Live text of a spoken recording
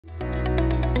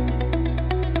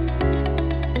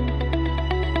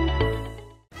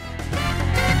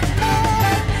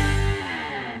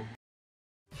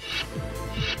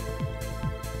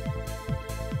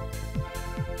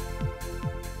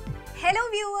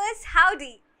viewers,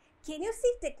 howdy! Can you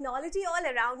see technology all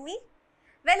around me?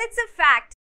 Well, it's a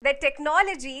fact that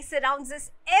technology surrounds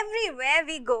us everywhere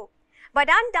we go. But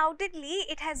undoubtedly,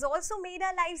 it has also made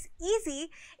our lives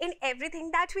easy in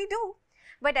everything that we do.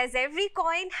 But as every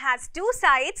coin has two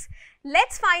sides,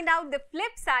 let's find out the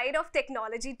flip side of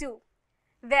technology too.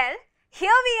 Well,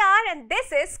 here we are, and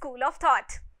this is School of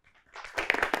Thought.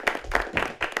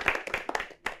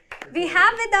 We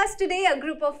have with us today a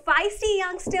group of feisty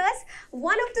youngsters.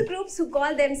 One of the groups, who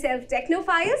call themselves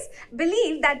technophiles,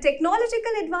 believe that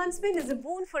technological advancement is a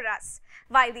boon for us,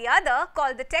 while the other,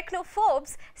 called the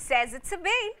technophobes, says it's a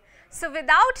bane. So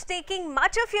without taking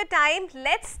much of your time,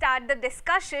 let's start the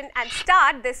discussion and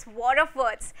start this war of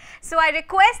words. So I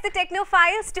request the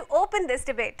technophiles to open this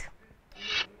debate.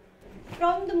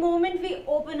 From the moment we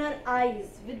open our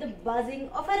eyes with the buzzing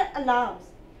of our alarms,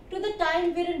 to the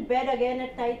time we're in bed again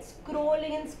at night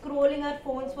scrolling our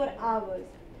phones for hours,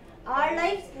 our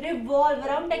lives revolve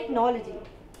around technology.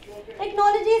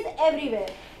 Technology is everywhere.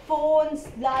 Phones,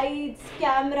 lights,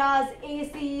 cameras,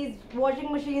 ACs,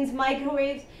 washing machines,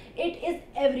 microwaves, it is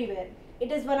everywhere.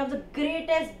 It is one of the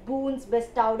greatest boons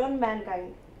bestowed on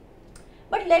mankind.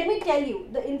 But let me tell you,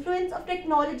 the influence of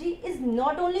technology is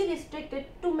not only restricted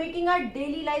to making our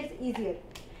daily lives easier.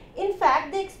 In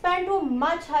fact, they expand to a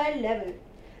much higher level.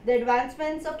 The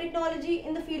advancements of technology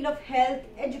in the field of health,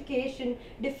 education,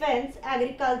 defense,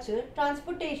 agriculture,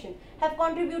 transportation have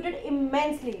contributed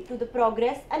immensely to the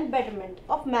progress and betterment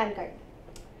of mankind.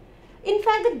 In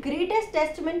fact, the greatest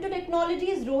testament to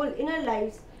technology's role in our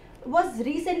lives was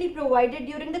recently provided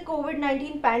during the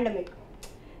COVID-19 pandemic.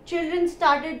 Children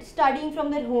started studying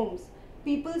from their homes.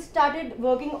 People started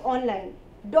working online.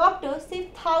 Doctors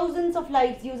saved thousands of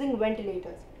lives using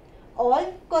ventilators,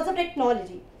 all because of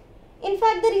technology. In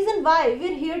fact, the reason why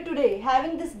we're here today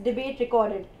having this debate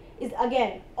recorded is,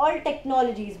 again, all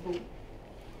technology's boon.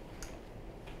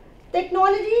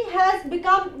 Technology has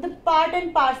become the part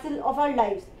and parcel of our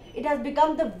lives. It has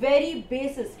become the very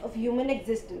basis of human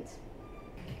existence.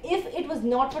 If it was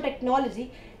not for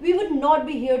technology, we would not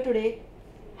be here today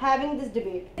having this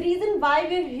debate. The reason why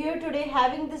we're here today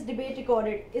having this debate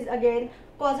recorded is, again,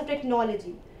 because of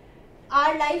technology.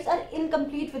 Our lives are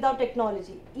incomplete without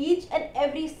technology. Each and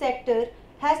every sector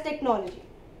has technology.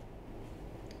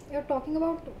 You're talking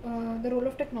about the role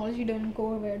of technology during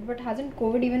COVID, but hasn't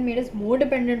COVID even made us more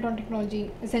dependent on technology,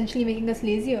 essentially making us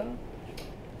lazier?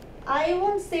 I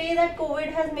won't say that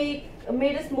COVID has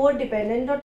made us more dependent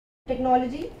on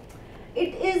technology.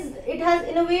 It has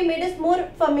in a way made us more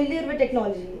familiar with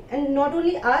technology, and not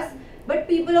only us, but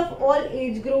people of all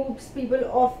age groups, people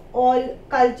of all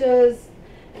cultures.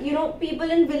 You know,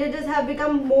 people in villages have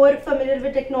become more familiar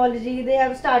with technology. They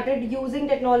have started using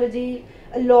technology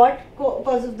a lot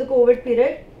because of the COVID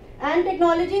period. And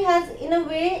technology has, in a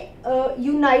way,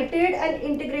 united and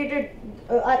integrated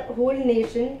our whole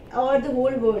nation or the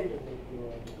whole world.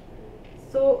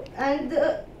 So, and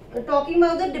talking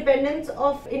about the dependence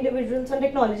of individuals on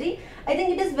technology, I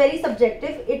think it is very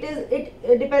subjective.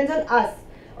 It depends on us,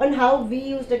 on how we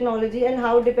use technology and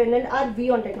how dependent are we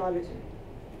on technology.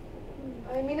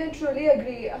 I mean, I truly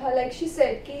agree. Like she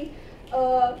said,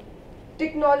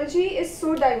 technology is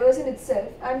so diverse in itself,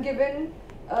 and given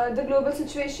the global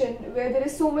situation where there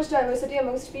is so much diversity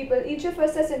amongst people, each of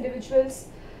us as individuals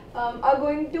are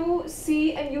going to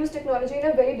see and use technology in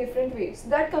a very different way. So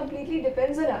that completely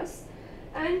depends on us.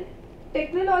 And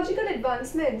technological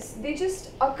advancements, they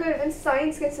just occur when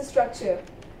science gets a structure.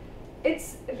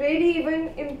 It's really even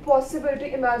impossible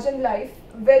to imagine life,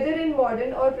 whether in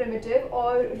modern or primitive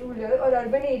or rural or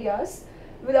urban areas,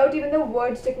 without even the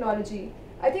word technology.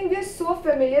 I think we are so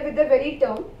familiar with the very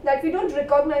term that we don't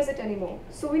recognize it anymore.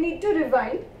 So we need to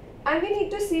rewind and we need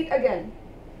to see it again.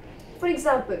 For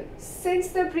example, since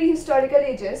the prehistorical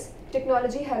ages,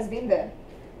 technology has been there.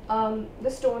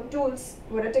 The stone tools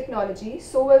were a technology,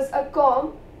 so was a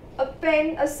comb, a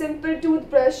pen, a simple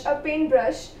toothbrush, a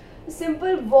paintbrush, a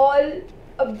simple wall,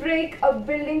 a brick, a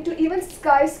building, to even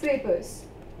skyscrapers.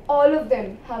 All of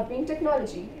them have been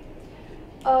technology.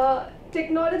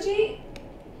 Technology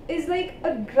is like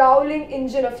a growling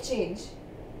engine of change.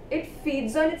 It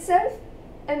feeds on itself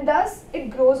and thus it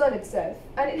grows on itself,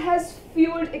 and it has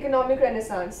fueled economic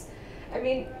renaissance. I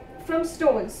mean, from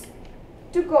stones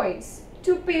to coins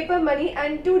to paper money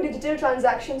and to digital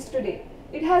transactions today.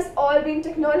 It has all been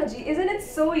technology. Isn't it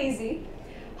so easy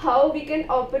how we can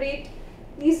operate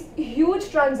these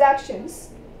huge transactions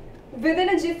within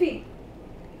a jiffy?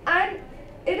 And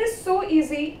it is so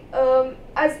easy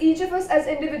as each of us as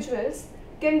individuals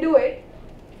can do it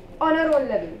on our own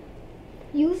level.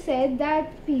 You said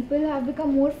that people have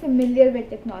become more familiar with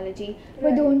technology, but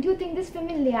Right. don't you think this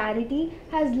familiarity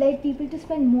has led people to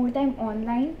spend more time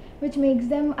online, which makes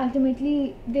them ultimately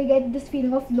they get this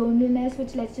feeling of loneliness,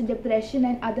 which leads to depression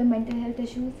and other mental health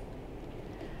issues?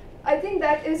 I think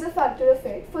that is a factor of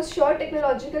it. For sure,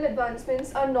 technological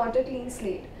advancements are not a clean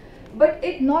slate. But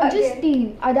it Not just again,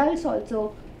 teen, adults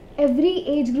also. Every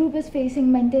age group is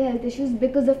facing mental health issues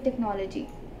because of technology.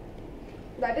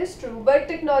 that is true. But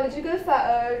technological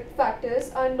factors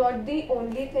are not the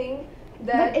only thing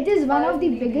that. But it is one are of the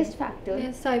leading. biggest factors.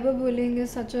 Yes, cyberbullying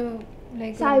is such a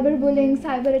Cyberbullying,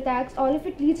 cyber attacks, all of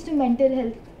it leads to mental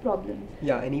health problems.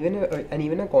 Yeah, and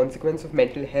even a consequence of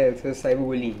mental health is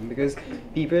cyberbullying, because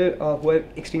people who are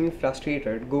extremely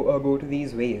frustrated go to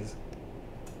these ways.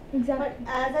 Exactly.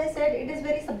 But as I said, it is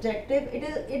very subjective.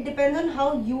 It depends on how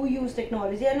you use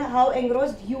technology and how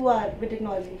engrossed you are with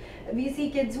technology. We see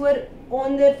kids who are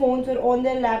on their phones or on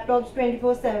their laptops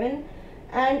 24/7,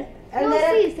 and No, there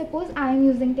are, see, suppose I am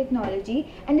using technology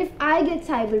and if I get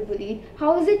cyberbullied, how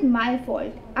is it my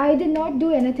fault? I did not do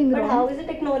anything but wrong. how is it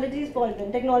technology's fault then?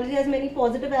 Technology has many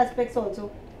positive aspects also.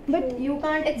 But You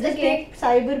can't It's just again- take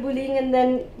cyberbullying and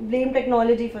then blame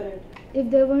technology for it. if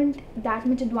there weren't that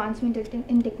much advancement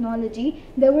in technology,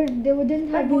 there wouldn't have But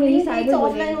been any bullying takes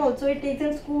offline cyberbullying. also. It takes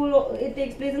in school. It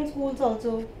takes place in schools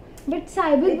also. But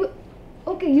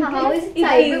okay, you How can is it It's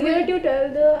easier cyberbullying? to tell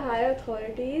the higher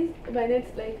authorities when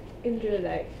it's like in real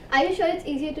life. Are you sure it's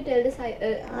easier to tell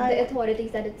the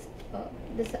authorities that it's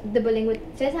the bullying which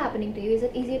is happening to you? Is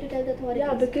it easier to tell the authorities?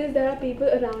 Yeah, because there are people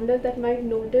around us that might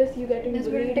notice you getting Yes,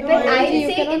 but bullied. it But depends. I You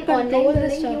say cannot in control online this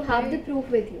learning, stuff, you have the right? proof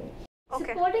with you.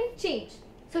 Okay. Supporting change.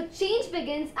 So change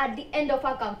begins at the end of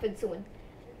our comfort zone.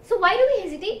 So why do we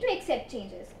hesitate to accept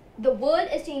changes? The world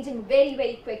is changing very,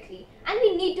 very quickly, and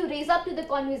we need to raise up to the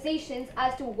conversations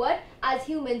as to what, as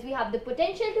humans, we have the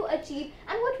potential to achieve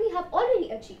and what we have already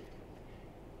achieved.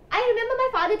 I remember my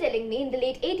father telling me in the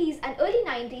late 80s and early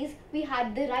 90s, we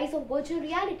had the rise of virtual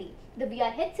reality. The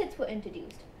VR headsets were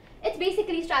introduced. It's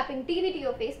basically strapping TV to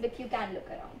your face, but you can look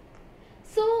around.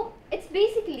 So it's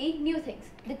basically new things,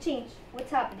 the change,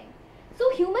 what's happening. So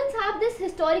humans have this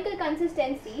historical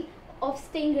consistency of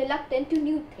staying reluctant to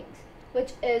new things,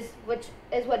 which is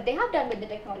what they have done with the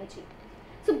technology.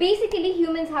 So basically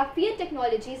humans have feared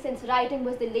technology since writing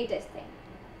was the latest thing.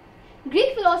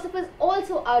 Greek philosophers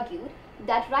also argued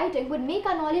that writing would make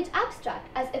our knowledge abstract,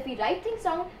 as if we write things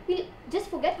down, we'll just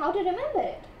forget how to remember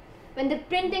it. When the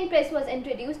printing press was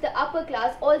introduced, the upper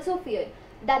class also feared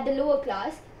that the lower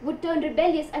class would turn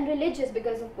rebellious and religious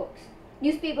because of books.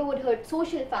 Newspaper would hurt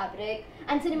social fabric,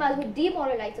 and cinemas would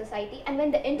demoralize society, and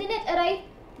when the internet arrived,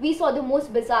 we saw the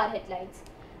most bizarre headlines.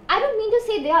 I don't mean to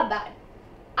say they are bad.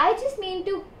 I just mean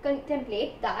to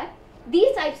contemplate that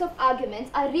these types of arguments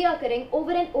are reoccurring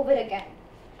over and over again.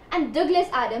 And Douglas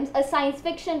Adams, a science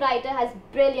fiction writer, has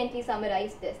brilliantly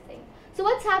summarized this thing. So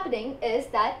what's happening is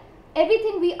that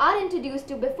everything we are introduced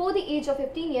to before the age of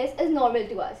 15 years is normal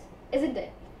to us, isn't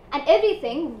it? And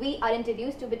everything we are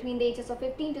introduced to between the ages of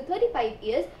 15 to 35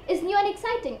 years is new and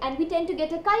exciting, and we tend to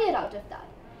get a career out of that.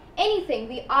 Anything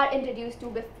we are introduced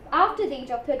to after the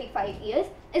age of 35 years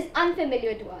is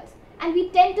unfamiliar to us, and we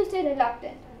tend to stay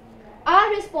reluctant. Our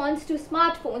response to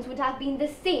smartphones would have been the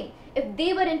same if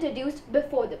they were introduced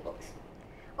before the books.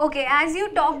 Okay, as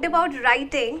you talked about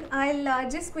writing, I'll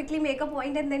just quickly make a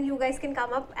point and then you guys can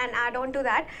come up and add on to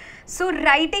that. So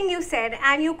writing you said,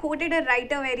 and you quoted a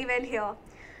writer very well here.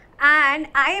 And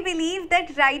I believe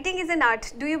that writing is an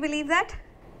art. Do you believe that?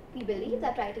 We believe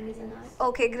that writing is an art.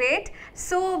 Okay, great.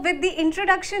 So with the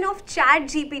introduction of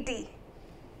ChatGPT,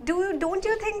 don't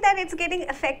you think that it's getting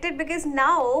affected, because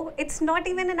now it's not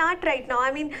even an art right now?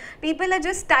 I mean, people are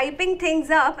just typing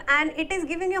things up and it is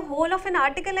giving you a whole of an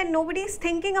article and nobody's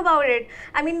thinking about it.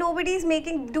 I mean, nobody's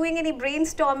doing any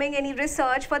brainstorming, any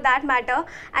research for that matter,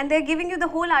 and they're giving you the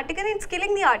whole article and it's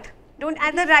killing the art.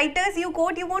 And the writers you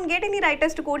quote, you won't get any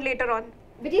writers to quote later on.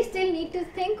 But you still need to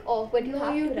think of what you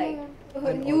have to write.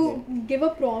 When you give a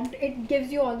prompt, it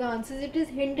gives you all the answers. It is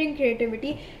hindering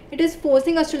creativity. It is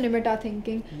forcing us to limit our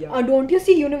thinking. Yeah. Don't you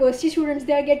see university students?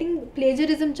 They are getting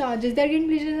plagiarism charges. They are getting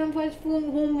plagiarism for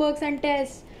homeworks and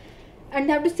tests, and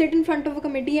they have to sit in front of a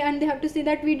committee and they have to say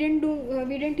that we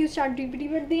didn't use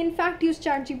ChatGPT, but they in fact used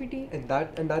ChatGPT.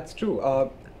 And that's true.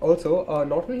 Also,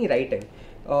 not only writing,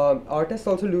 artists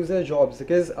also lose their jobs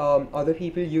because other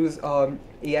people use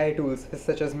AI tools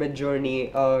such as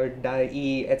Midjourney,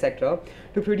 DALL-E, etc.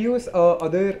 to produce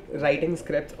other writing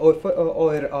scripts or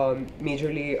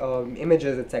majorly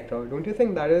images, etc. Don't you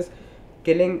think that is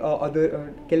killing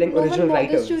killing No original one bothers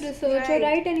writers? to research or Right.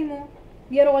 write anymore.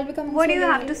 We are all becoming. What do so you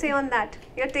have lazy. to say on that?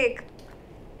 Your take?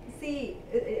 See,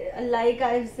 like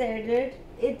I've said it,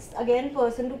 it's again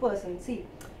person to person. See,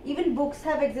 even books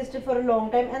have existed for a long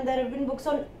time and there have been books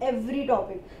on every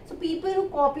topic. So people who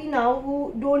copy now,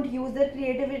 who don't use their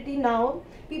creativity now,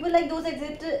 people like those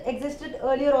existed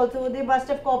earlier also, they must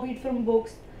have copied from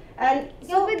books. And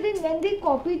Yeah, but then when they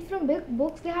copied from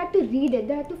books, they had to read it.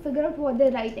 They had to figure out what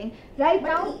they're writing. Right But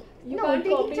now, you no, can't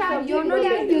taking copy chat, from You're not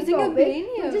Google. using your brain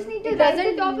You here. just need to It write the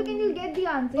doesn't- topic and you'll get the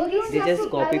answer. Okay, You don't they have just to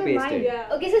apply your copy-paste mind. it.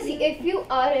 Yeah. Okay, so see, if you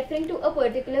are referring to a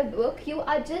particular book, you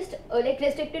are just like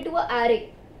restricted to an array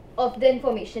of the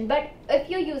information. But if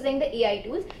you're using the AI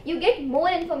tools, you get more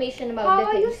information about How the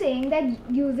are you things. saying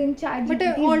that using ChatGPT But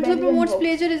is also better than promotes books?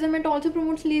 plagiarism. It also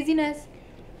promotes laziness.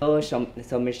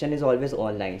 Submission is always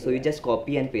online, so you just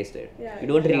copy and paste it. Yeah. You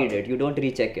don't Yeah. read it, you don't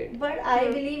recheck it. But I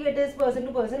believe it is person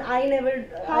to person. I never.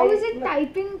 How is it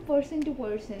typing person to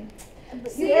person?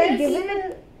 See, You are it's,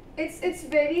 given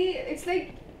it's like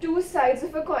two sides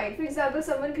of a coin. For example,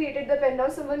 someone created the pen, now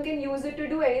someone can use it to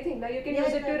do anything. Now you can Yeah,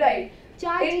 use it to yeah. write. In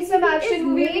ChatGPT some is action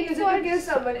movie, you can made use it for to kill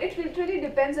someone. It literally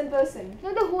depends on person.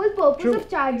 No, the whole purpose True. of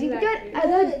ChatGPT Exactly. or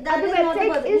other That is not the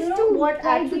websites purpose. is You know to what write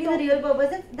actually the topic. real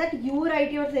purpose is? That you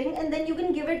write your thing and then you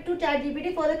can give it to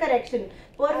ChatGPT for the correction.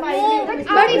 For No, finding but the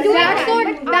are we doing that's that?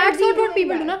 not But that's are we not what doing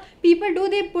people do. that? Na? People do.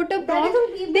 They put a That prompt. is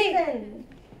on people They then.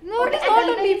 no, it is Okay, not and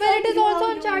on then people. it's It is on also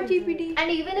you on how you use ChatGPT.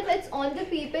 And even if it's on the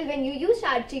people, when you use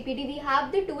ChatGPT, we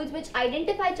have the tools which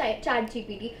identify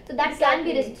ChatGPT, so that can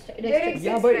be Exactly. There restricted.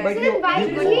 Yeah, but So then why you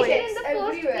did know we what? share in the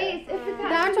first Everywhere. place? If it has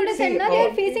That's to what I be said. See, Now they are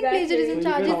oh, facing exactly. plagiarism So you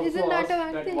can charges. also Isn't that a ask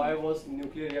bad that thing? why was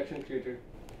nuclear reaction created?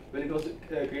 When it was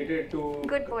created to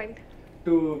Good point.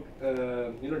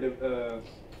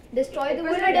 Destroy the It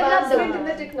world was or an develop the advancement in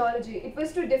world. the technology. It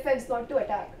was to defense, not to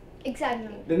attack.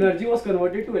 Exactly. the energy was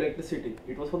converted to electricity.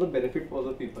 It was for the benefit for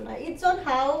the people. It's on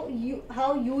how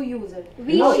you use it.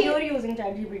 We how shape- you're using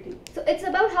ChatGPT. So it's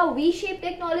about how we shape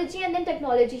technology and then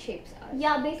technology shapes us.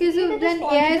 Yeah, Okay, basically so the then AI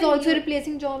is also responsibility-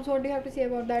 replacing jobs. What do you have to say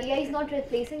about that? AI is not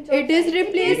replacing jobs. It is I think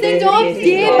replacing It is jobs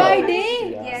replacing day jobs. by day.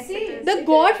 Yeah. Yes, See, it is. The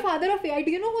godfather of AI.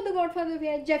 Do you know who the godfather of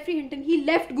AI is? Jeffrey Hinton. He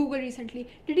left Google recently.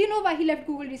 Did you know why he left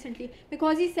Google recently?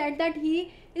 Because he said that he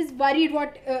is worried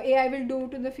what AI will do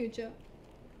to the future.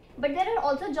 But there are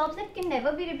also jobs that can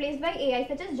never be replaced by AI,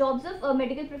 such as jobs of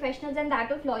medical professionals and that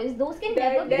of lawyers. Those can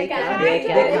never be They replaced. can. They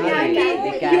can. They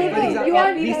They You can. know, you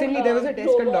are recently there was a test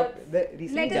robots. conducted.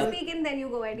 Recently Let us there- speak and then you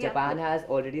go ahead. Yeah. Japan has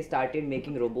already started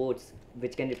making robots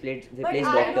which can replace But I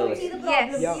don't doctors. see the Yes.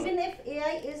 problem. Yeah. Even if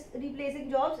AI is replacing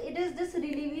jobs, it is just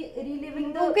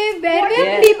reliving the. Okay, where will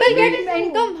Yes, people get millions.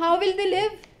 income? How will they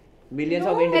live? Millions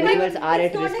No, of individuals but are at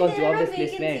it's not risk that of there are job no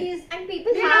displacement. vacancies. And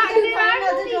people They have have to to find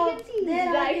other jobs. vacancies. There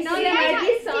are Right now vacancies. there might be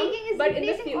is some, taking is but in the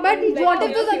replacing future, But like, what if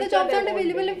in those the other future jobs there aren't won't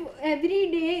be. available? If every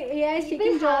day AI is People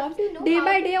taking have jobs, to know day how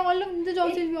by to- day, all of the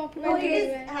jobs will be occupied No, by it is.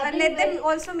 AI. Let them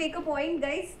also make a point,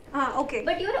 guys. Okay.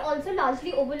 But you're also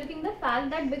largely overlooking the fact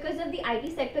that because of the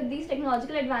IT sector, these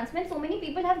technological advancements, so many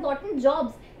people have gotten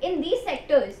jobs in these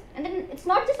sectors. And then it's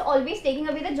not just always taking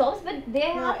away the jobs, but they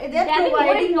have they're having more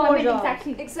providing more employment. jobs.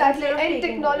 Exactly. Exactly, Instead of and taking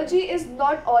technology is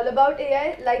not all about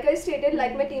AI. Like I stated,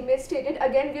 like my teammates stated,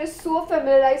 again, we are so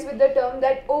familiarized with the term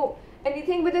that, oh,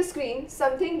 anything with a screen,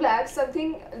 something black,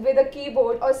 something with a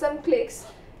keyboard or some clicks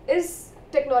is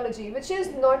technology, which is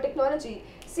not technology.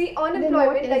 See,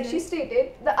 unemployment, like she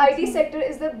stated, the IT sector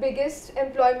is the biggest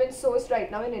employment source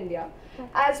right now in India.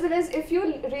 As well as if you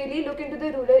really look into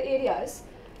the rural areas,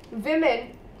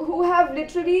 women who have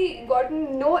literally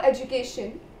gotten no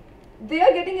education, they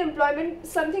are getting employment.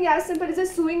 Something as simple as a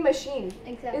sewing machine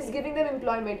Exactly. is giving them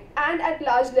employment, and at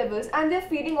large levels, and they're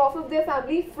feeding off of their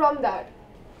family from that.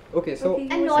 Okay, so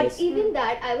And not even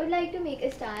that, I would like to make a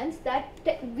stance that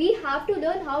we have to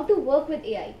learn how to work with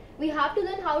AI. We have to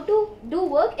learn how to do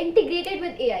work integrated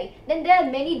with AI. Then there are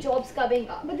many jobs coming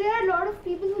up. But there are a lot of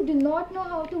people who do not know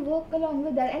how to work along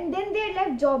with that, and then they're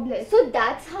left jobless. So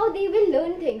that's how they will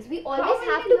learn things. We always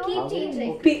will have they to learn? keep How will they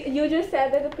changing. You just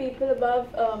said that the people above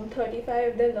 35,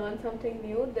 if they learn something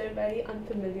new, they're very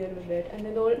unfamiliar with it, and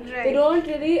they Right. don't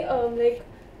really like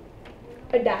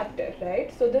adapt it,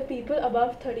 right? So the people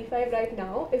above 35 right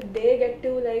now, if they get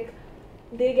to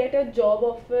they get a job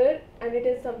offer and it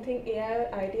is something AI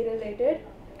or IT related,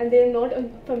 and they're not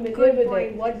familiar Good with point.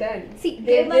 it, what then? See,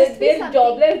 there must be they're something.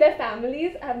 jobless. Their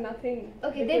families have nothing.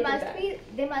 Okay, because of that.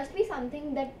 there must be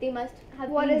something that they must have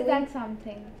What been is doing. that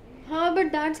something?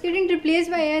 But that's getting replaced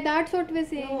by AI. That's what we're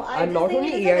saying. No, I And just not think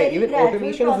only it is a AI, very even gradual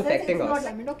automation is process. affecting It's us.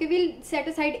 not Okay, we'll set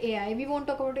aside AI. We won't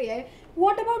talk about AI.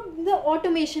 What about the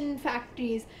automation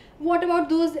factories? What about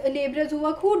those laborers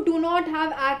who do not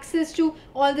have access to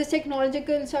all this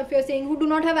technological stuff you're saying, who do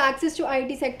not have access to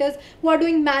IT sectors, who are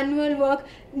doing manual work?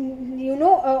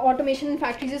 Automation in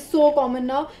factories is so common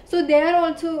now. So they are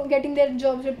also getting their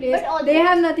jobs replaced. But also- They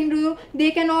have nothing to do.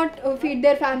 They cannot feed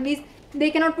their families. They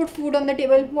cannot put food on the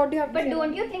table. What do you have to But say?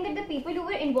 don't you think that the people who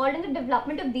were involved in the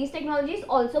development of these technologies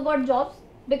also got jobs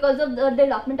because of the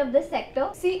development of this sector?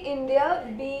 See, India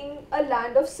being a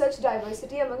land of such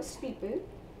diversity amongst people,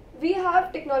 we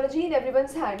have technology in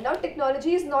everyone's hand. Now,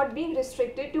 technology is not being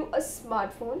restricted to a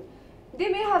smartphone. They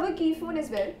may have a key phone as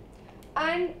well.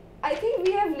 And I think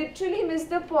we have literally missed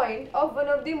the point of one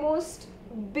of the most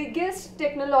biggest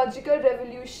technological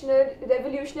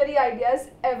revolutionary ideas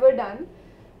ever done,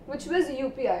 which was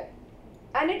UPI.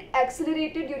 And it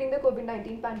accelerated during the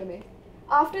COVID-19 pandemic.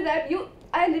 After that,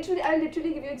 I'll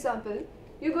literally give you an example.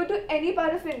 You go to any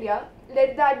part of India,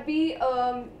 let that be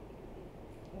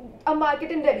a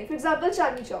market in Delhi, for example,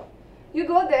 Chandni Chowk. You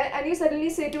go there and you suddenly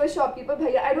say to a shopkeeper,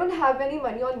 Bhaiya, I don't have any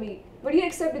money on me. Would you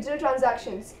accept digital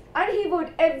transactions? And he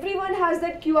would. Everyone has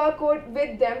that QR code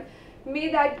with them.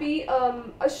 May that be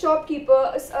a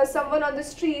shopkeeper, someone on the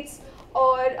streets,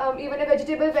 or even a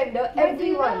vegetable vendor, But do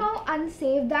you know everyone. how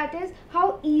unsafe that is?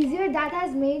 How easier that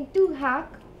has made to hack?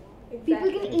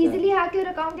 People can Exactly. easily hack your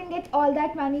account and get all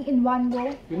that money in one go.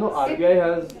 You know, RBI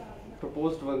has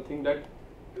proposed one thing that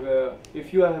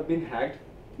if you have been hacked,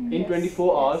 in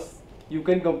 24 hours, you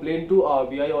can complain to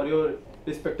RBI or your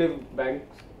respective banks,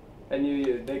 and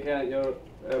your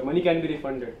money can be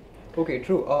refunded. Okay,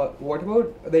 true. What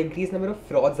about the increased number of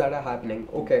frauds that are happening?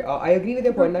 Okay, I agree with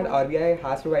your point that RBI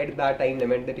has provided that time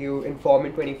limit that you inform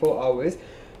in 24 hours,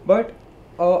 but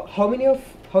how many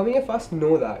of us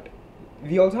know that?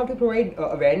 We also have to provide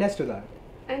awareness to that.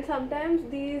 And sometimes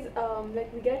these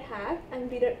like we get hacked and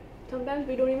sometimes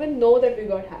we don't even know that we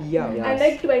got hacked. Yeah. And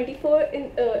like 24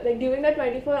 in like during that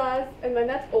 24 hours, and when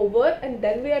that's over and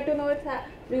then we had to know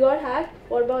we got hacked,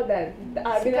 what about then? The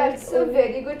RBI That's a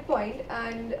very good point,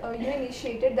 and you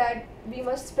initiated that we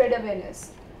must spread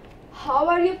awareness. How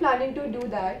are you planning to do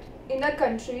that in a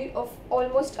country of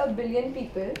almost 1 billion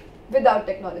people without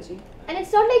technology? And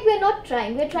it's not like we're not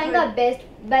trying. We're trying our best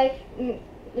by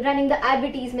running the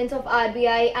advertisements of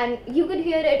RBI, and you could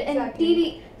hear it in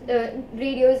Exactly. TV,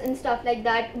 radios and stuff like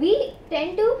that. We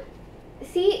tend to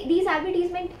see these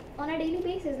advertisements on a daily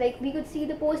basis. Like we could see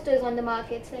the posters on the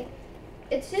markets. Like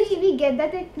it's just See, we get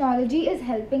that technology is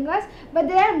helping us, but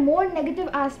there are more negative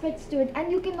aspects to it, and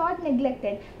you cannot neglect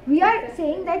it. We are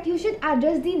saying that you should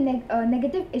address the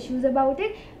negative issues about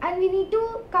it, and we need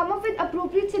to come up with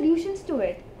appropriate solutions to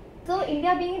it. So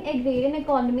India being an agrarian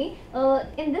economy,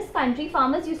 in this country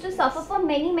farmers used to suffer for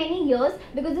many years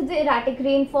because of the erratic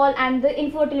rainfall and the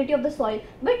infertility of the soil.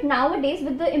 But nowadays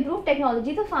with the improved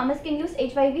technology, the farmers can use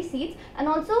HYV seeds, and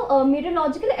also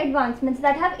meteorological advancements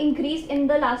that have increased in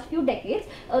the last few decades.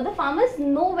 The farmers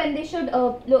know when they should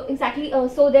exactly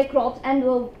sow their crops and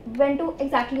when to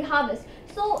exactly harvest.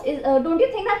 So don't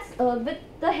you think that's with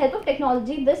the help of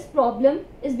technology this problem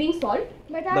is being solved?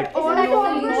 But But all isn't No,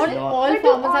 farmers, not all but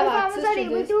do farmers all have farmers access are to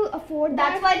able this. to afford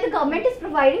That's that? why the government is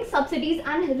providing subsidies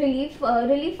and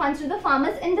relief funds to the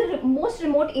farmers in the most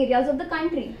remote areas of the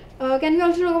country. Can we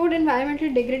also talk about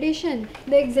environmental degradation?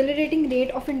 The accelerating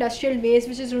rate of industrial waste,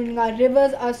 which is ruining our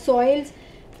rivers, our soils,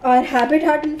 our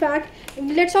habitat. In fact,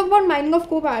 let's talk about mining of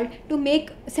cobalt to make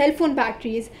cell phone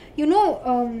batteries.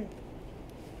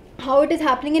 How it is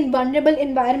happening in vulnerable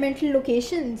environmental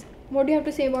locations. What do you have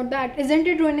to say about that? Isn't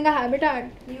it ruining our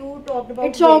habitat? You talked about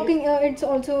It's waste. shocking. It's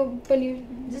also pollution.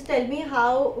 Just tell me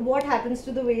what happens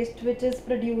to the waste which is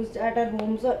produced at our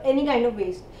homes or any kind of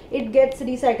waste. It gets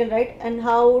recycled, right? And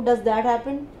how does that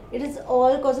happen? It is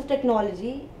all because of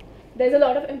technology. There's a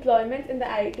lot of employment in the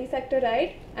IT sector,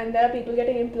 right? And there are people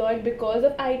getting employed because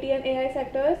of IT and AI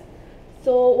sectors.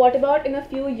 So what about in a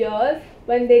few years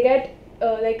when they get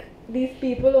like these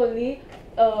people only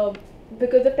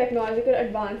because of technological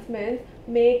advancements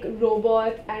make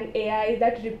robots and AI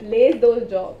that replace those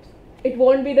jobs? It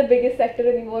won't be the biggest sector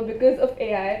anymore because of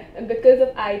AI and because of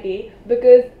IT,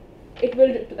 because it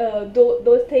will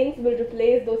those things will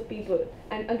replace those people,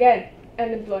 and again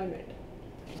unemployment.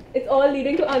 It's all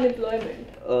leading to unemployment.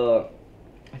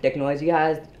 Technology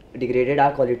has degraded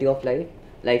our quality of life.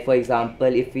 Like for example,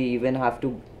 if we even have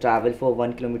to travel for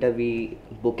 1 kilometer, we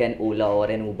book an Ola or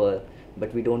an Uber,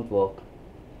 but we don't walk.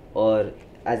 Or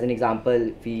as an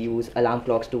example, we use alarm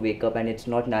clocks to wake up, and it's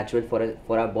not natural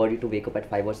for our body to wake up at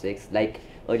 5 or 6 like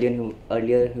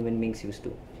earlier human beings used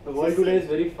to. The world today is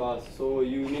very fast, so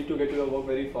you need to get to your work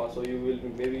very fast, so you will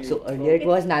maybe. So earlier it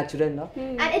was natural, no?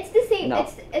 And it's the same. No.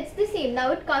 It's the same.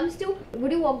 Now it comes to,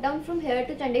 would you walk down from here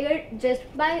to Chandigarh just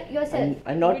by yourself?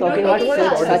 I'm not We're talking not about talking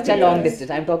about such a cars. long distance.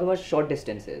 I'm talking about short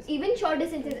distances. Even short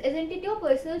distances, isn't it your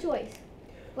personal choice?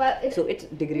 Well, So it's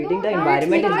degrading No, the no,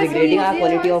 environment, it's it's not degrading our easy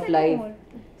quality choice of life. anymore.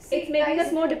 It's making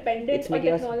us more It's dependent on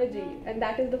making us- technology, and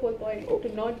that is the whole point,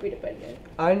 to not be dependent.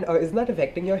 And isn't that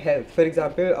affecting your health? For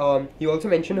example, you also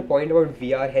mentioned a point about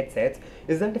VR headsets.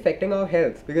 Is that affecting our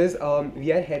health? Because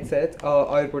VR headsets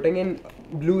are putting in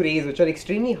blue rays, which are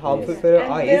extremely harmful Yes. for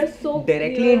our And they're eyes, so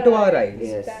directly clear into our eyes.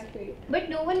 Yes. Exactly. but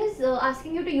no one is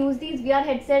asking you to use these VR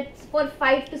headsets for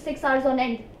 5 to 6 hours on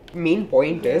end. Main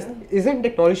point is, isn't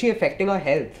technology affecting our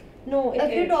health? No,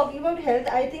 if you're talking about health,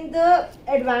 I think the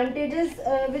advantages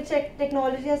which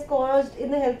technology has caused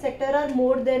in the health sector are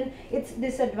more than its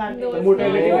disadvantages. No, The it's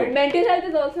mortality not. rate. Mental health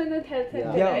is also in the health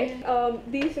sector, Yeah.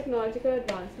 right? These technological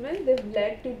advancements, they've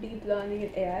led to deep learning in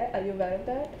AI. Are you aware of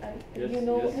that? Yes, You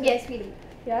know, yes. Yes, we do.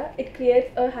 yeah, it creates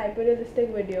a hyper-realistic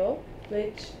video,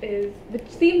 which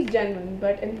seems genuine,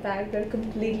 but in fact they're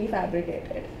completely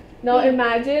fabricated. Now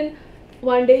imagine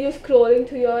one day you're scrolling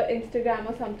through your Instagram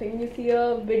or something, you see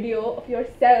a video of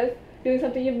yourself doing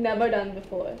something you've never done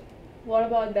before. What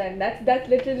about then? That's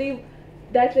literally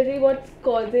what's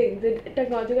causing the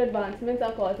technological advancements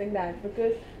are causing that,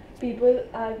 because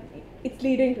it's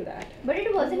leading to that. But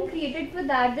it wasn't created for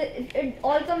that. It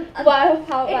all comes. Why it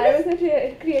was was-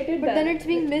 it created? But then it's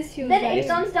being misused. Then right? it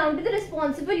comes down to the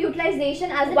responsible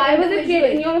utilization as an Why was it individual.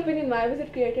 created? In your opinion, why was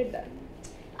it created then?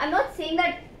 I'm not saying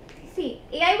that. See,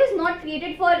 AI was not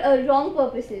created for wrong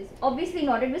purposes. Obviously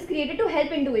not. It was created to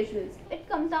help individuals. It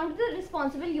comes down to the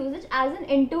responsible usage as an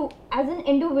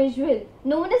individual.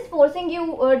 No one is forcing you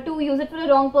to use it for a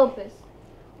wrong purpose.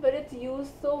 But it's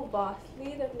used so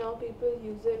vastly that now people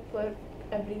use it for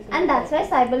every single And that's why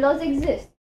purpose. cyber laws exist.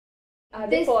 Are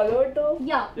they this- followed though?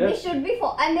 Yeah, Yes. they should be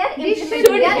and they are They implemented.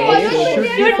 should They are be. followed, They but should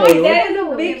they be are not- followed. There is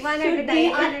a big One at a should time, be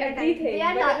one in at a time. everything, They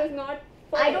are but not- it is not.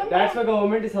 I don't That's know. why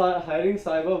government is hiring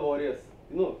cyber warriors.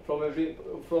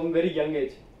 From very young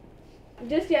age.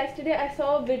 Just yesterday, I saw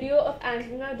a video of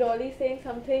Angelina Jolie saying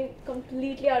something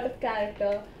completely out of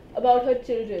character about her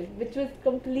children, which was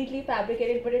completely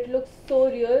fabricated, but it looks so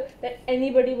real that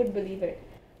anybody would believe it.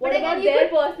 What But again, about you their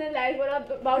could- personal lives?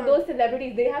 What about those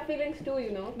celebrities? They have feelings too,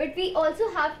 you know. But we also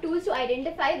have tools to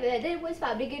identify whether it was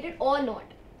fabricated or not.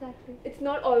 It's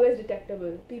not always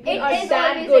detectable. People It are is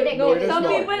that always good. detectable. No, It is some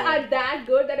not. people are that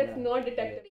good that it's not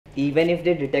detectable. Even if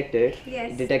they detect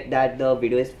Yes. that the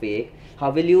video is fake, how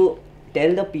will you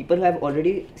tell the people who have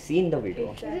already seen the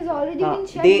video? This has already Huh, been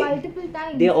shared they- multiple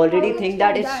times. They already How think to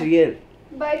that stop it's real.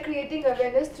 By creating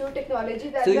awareness through technology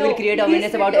that So you will create this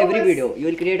awareness about video every was- video. You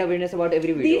will create awareness about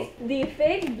every video. These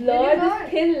deepfakes blur Very the hard.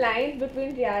 thin lines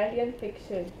between reality and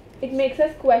fiction. It makes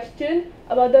us question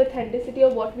about the authenticity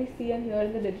of what we see and hear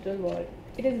in the digital world.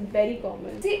 It is very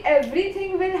common. See,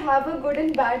 everything will have a good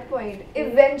and bad point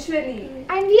eventually.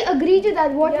 And we agree to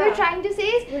that. What Yeah. we're trying to say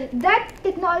is that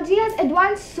technology has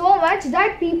advanced so much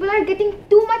that people are getting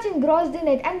too much engrossed in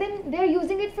it, and then they're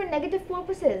using it for negative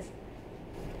purposes.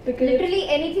 Because Literally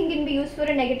anything can be used for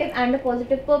a negative and a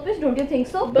positive purpose, don't you think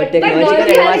so? But technological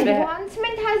technological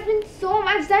Advancement has been so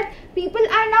much that people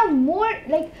are now more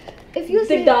like, if you the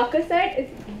say darker side is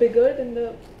bigger than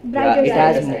the brighter it side.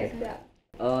 has brighter more. side.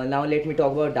 Yeah. Now let me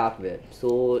talk about dark web.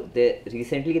 So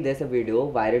recently there's a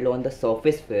video viral on the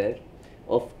surface sphere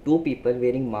of two people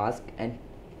wearing masks and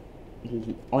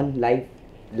on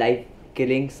live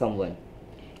killing someone.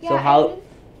 So Yeah, how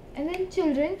and then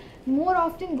children more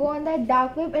often go on that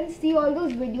dark web and see all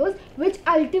those videos, which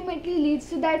ultimately leads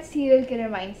to that serial killer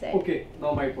mindset. Okay,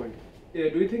 now my point. Do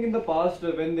you think in the past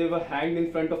when they were hanged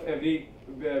in front of every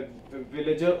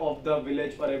villager of the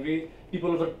village or every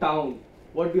people of the town,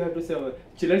 what do you have to say about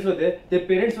children were there, their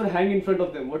parents were hanged in front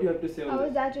of them, what do you have to say How about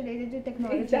is that related to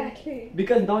technology? Exactly.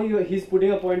 Because now he's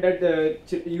putting a point that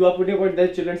you are putting a point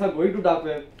that children are going to dark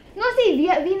web. No, see,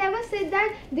 we never said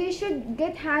that they should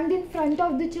get hanged in front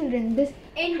of the children. This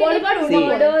What about See,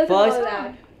 murders and all first-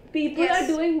 that? People Yes. are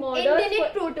doing murders.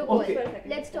 Internet protocol. Okay.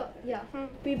 Let's talk. Yeah.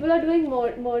 People are doing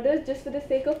murders just for the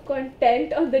sake of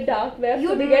content on the dark web, so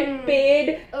You- they get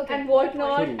paid Okay. and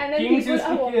whatnot, and then Kings people used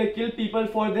to are. kill people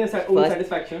for their own First-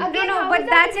 satisfaction. again, No, how but is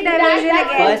that's a that diversion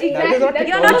related? again. First, that is not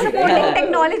You're not technology. supporting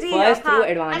technology. First through huh?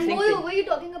 And advancing moreover, you're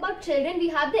talking about children. We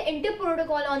have the inter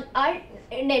protocol on our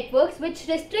networks which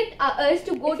restrict us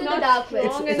to go It's to the not dark web.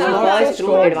 strong It's enough. not first so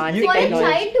through strong. advancing For a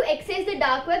technology. child to access the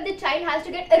dark web, the child has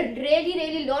to get a really,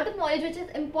 really lot lot of knowledge which is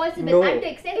impossible. No. And to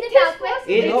access the dark web,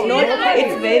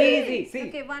 It's very easy. See,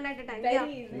 Okay, one at a time. Very Yeah.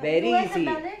 easy. very You guys have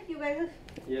easy. done it? You guys have...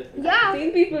 Yes. Yeah.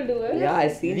 Seen people do it. Yeah,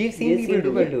 we've seen people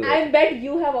do it. I bet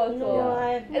you have also. No,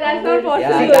 I have That's not possible.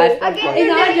 Yeah, that's not Again, In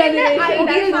possible. our generation, ideal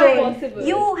that's not world. possible.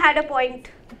 You had a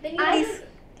point. then Please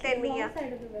tell me. Yeah.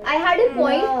 I had a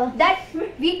point that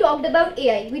we talked about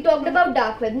AI, we talked about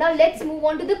dark web. Now let's move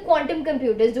on to the quantum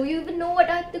computers. Do you even know what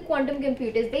are the quantum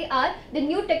computers? They are the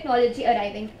new technology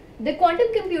arriving. The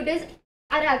quantum computers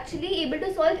are actually able to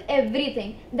solve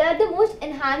everything. They are the most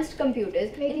enhanced computers,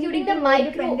 Making including the people more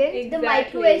micro, dependent. the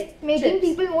micro Exactly. Making chips.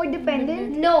 people more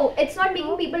dependent. No, it's not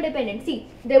making people dependent. See,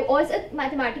 there was a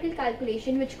mathematical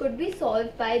calculation which could be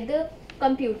solved by the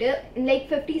computer in like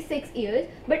 56 years,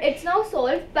 but it's now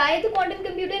solved by the quantum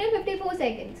computer in 54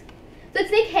 seconds. So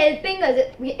it's like helping us.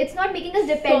 It's not making us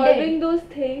dependent. Solving those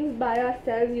things by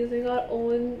ourselves using our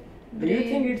own Do you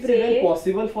think it's brain. even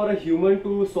possible for a human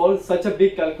to solve such a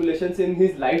big calculations in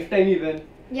his lifetime even?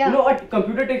 Yeah. You know, a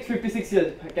computer takes 56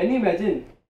 years. Can you imagine?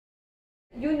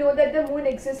 You know that the moon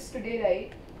exists today,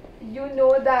 right? You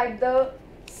know that the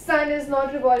sun is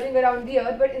not revolving around the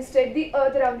earth, but instead the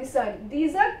earth around the sun.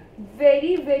 These are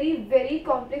very, very, very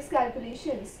complex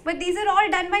calculations. But these are all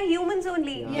done by humans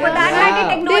only. Yeah. For that Yeah. matter,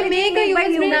 technology They make is a made by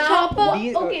human's brain humans. chopper.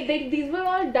 These- Okay, these were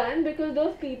all done because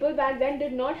those people back then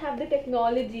did not have the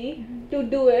technology to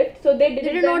do it, so they did They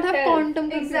it did not have themselves.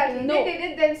 quantum Exactly, computers. No. they did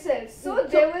it themselves. So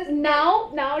there was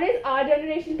Nowadays our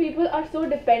generation people are so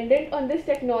dependent on this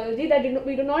technology that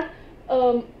we do not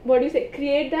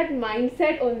create that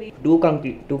mindset only. To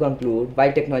conclude,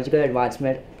 while technological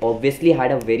advancement obviously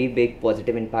had a very big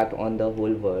positive impact on the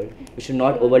whole world, we should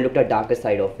not overlook the darker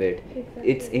side of it.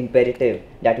 Exactly. It's imperative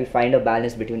that we find a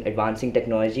balance between advancing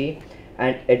technology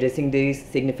and addressing these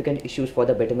significant issues for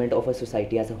the betterment of a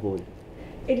society as a whole.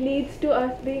 It leads to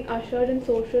us being ushered in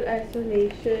social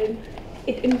isolation.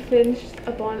 It infringes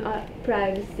upon our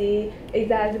privacy,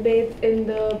 exacerbates in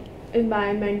the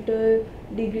environmental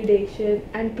degradation,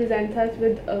 and presents us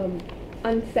with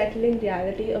unsettling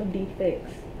reality of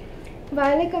deepfakes.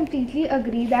 While I completely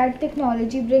agree that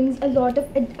technology brings a lot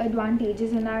of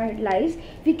advantages in our lives,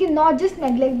 we cannot just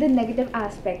neglect the negative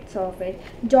aspects of it.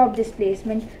 Job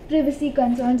displacement, privacy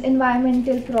concerns,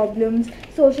 environmental problems,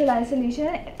 social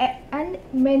isolation, and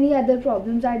many other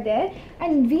problems are there,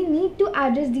 and we need to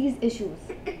address these issues.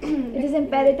 It is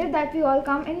imperative that we all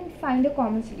come and find a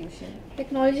common solution.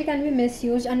 Technology can be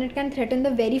misused and it can threaten the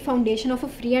very foundation of a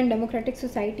free and democratic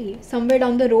society. Somewhere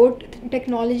down the road,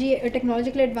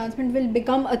 technological advancement will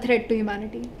become a threat to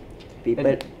humanity.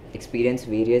 People experience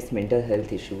various mental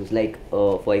health issues, like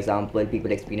for example,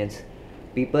 people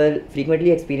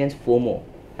frequently experience FOMO.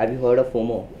 Have you heard of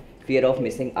FOMO? Fear of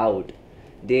missing out.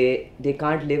 They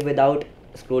can't live without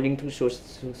scrolling through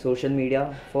social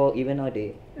media for even a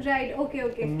day. Right, okay.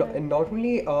 And not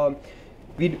only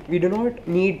we do not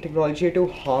need technology to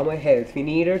harm our health. We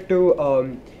need it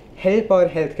to help our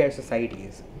healthcare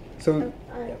societies. So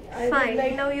I would Fine,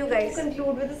 like now you guys. to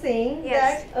conclude with the saying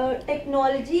Yes. that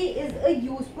technology is a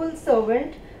useful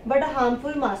servant but a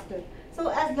harmful master. So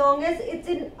as long as it's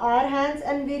in our hands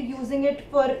and we're using it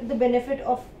for the benefit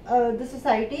of the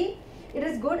society, it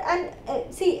is good. And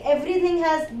see, everything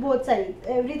has both sides.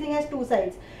 Everything has two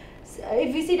sides.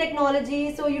 If we see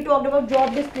technology, so you talked about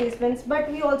job displacements, but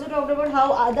we also talked about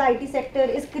how the IT sector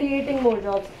is creating more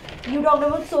jobs. You talked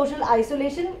about social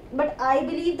isolation, but I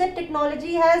believe that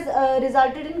technology has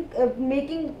resulted in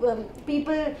making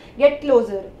people get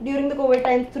closer during the COVID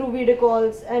times through video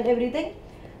calls and everything.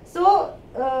 So,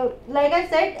 like I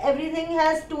said, everything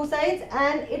has two sides,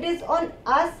 and it is on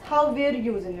us how we're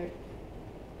using it.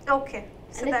 Okay.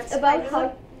 So And that's it's about final.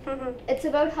 how it's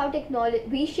about how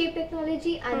we shape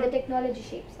technology and the technology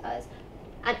shapes us.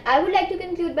 And I would like to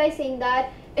conclude by saying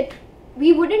that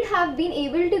we wouldn't have been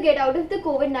able to get out of the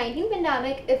COVID-19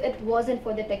 pandemic if it wasn't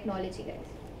for the technology, guys.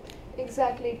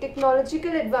 Exactly.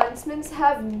 Technological advancements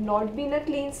have not been a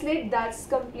clean slate, that's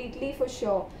completely for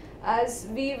sure. As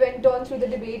we went on through the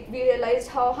debate, we realized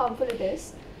how harmful it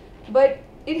is. But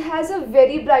it has a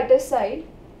very brighter side,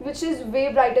 which is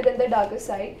way brighter than the darker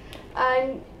side.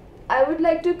 And I would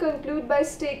like to conclude by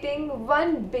stating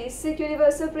one basic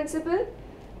universal principle.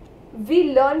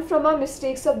 We learn from our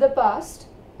mistakes of the past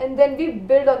and then we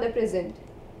build on the present.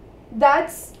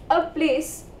 That's a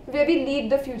place where we lead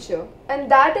the future, and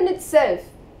that in itself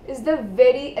is the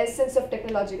very essence of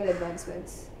technological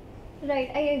advancements.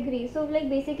 Right, I agree. So, like,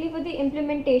 basically, for the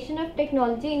implementation of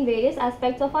technology in various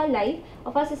aspects of our life,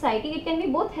 of our society, it can be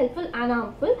both helpful and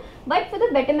harmful. But for the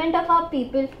betterment of our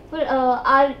people, for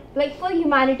for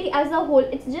humanity as a whole,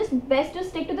 it's just best to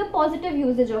stick to the positive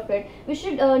usage of it. We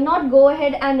should not go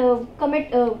ahead and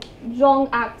commit wrong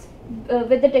acts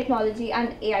with the technology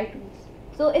and AI tools.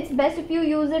 So, it's best if you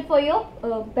use it for your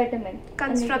betterment.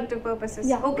 Constructive purposes.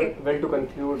 Yeah. Okay. Well, to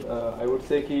conclude, I would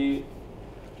say कि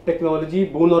technology,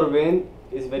 Boon or Bane,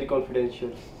 is very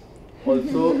confidential.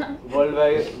 Also,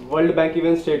 World Bank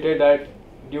even stated that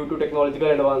due to technological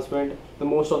advancement, the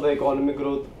most of the economic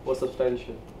growth was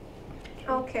substantial.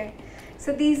 Okay,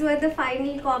 so these were the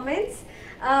final comments.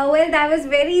 Well, that was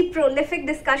very prolific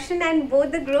discussion and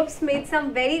both the groups made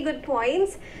some very good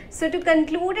points. So to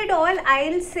conclude it all,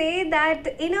 I'll say that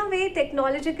in a way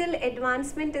technological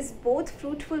advancement is both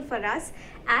fruitful for us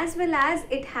as well as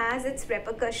it has its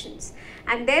repercussions.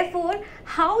 And therefore,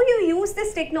 how you use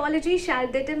this technology shall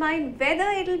determine whether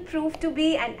it will prove to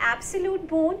be an absolute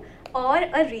boon or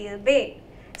a real bane.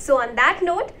 So on that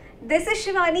note, this is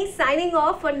Shivani signing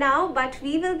off for now, but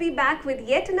we will be back with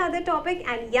yet another topic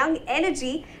and young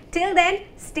energy. Till then,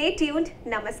 stay tuned.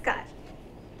 Namaskar.